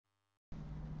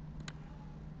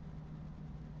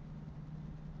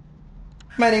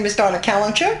My name is Donna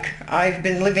Kalynchuck. I've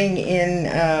been living in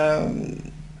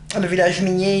le village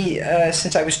minier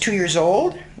since I was 2 years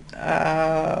old.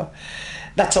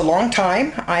 That's a long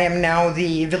time. I am now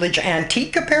the village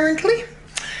antique, apparently.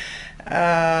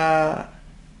 I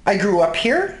grew up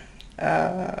here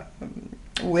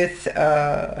with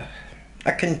a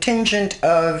contingent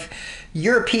of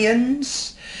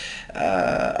Europeans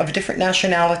of different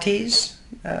nationalities.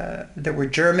 There were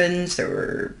Germans, there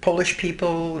were Polish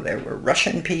people, there were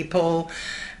Russian people,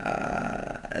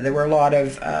 there were a lot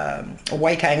of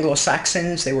white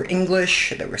Anglo-Saxons, there were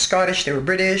English, there were Scottish, there were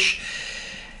British.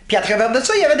 Puis à travers de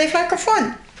ça, il y avait des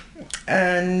francophones.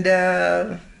 And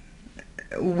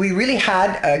we really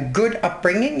had a good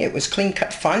upbringing. It was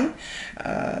clean-cut fun.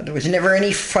 There was never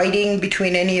any fighting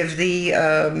between any of the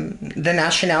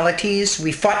nationalities.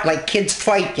 We fought like kids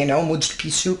fight, you know, Maudit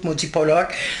Pissouk, Maudit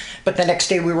Pollock. But the next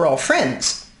day we were all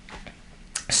friends.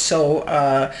 So,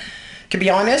 to be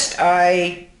honest,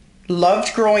 I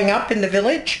loved growing up in the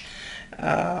village.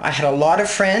 I had a lot of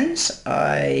friends.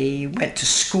 I went to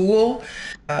school.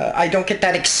 I don't get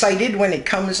that excited when it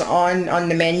comes on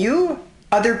the menu.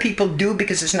 Other people do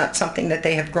because it's not something that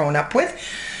they have grown up with.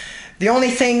 The only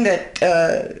thing that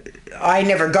I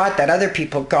never got that other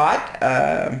people got,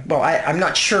 well, I'm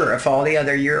not sure if all the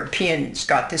other Europeans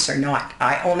got this or not.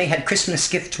 I only had Christmas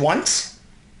gifts once.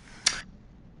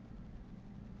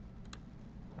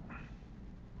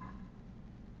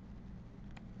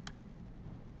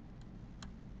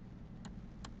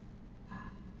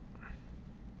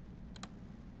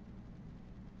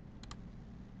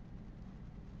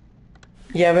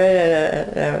 Il y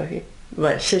avait,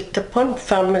 ouais, c'était pas une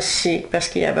pharmacie parce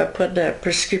qu'il n'y avait pas de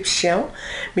prescription,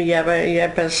 mais il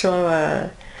appelait ça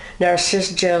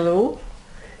Narcisse Jello,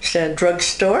 c'était un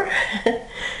drugstore.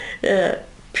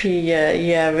 Puis il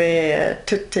y avait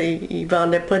il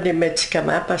vendait pas des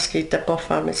médicaments parce qu'il n'était pas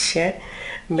pharmacien,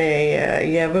 mais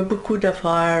il y avait beaucoup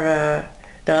d'affaires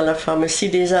dans la pharmacie.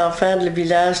 Les enfants du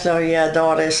village, là, ils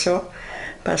adoraient ça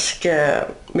parce que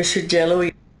M. Jello.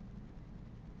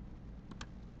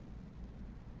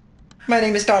 My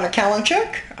name is Donna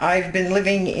Kalynchuck. I've been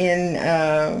living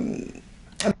in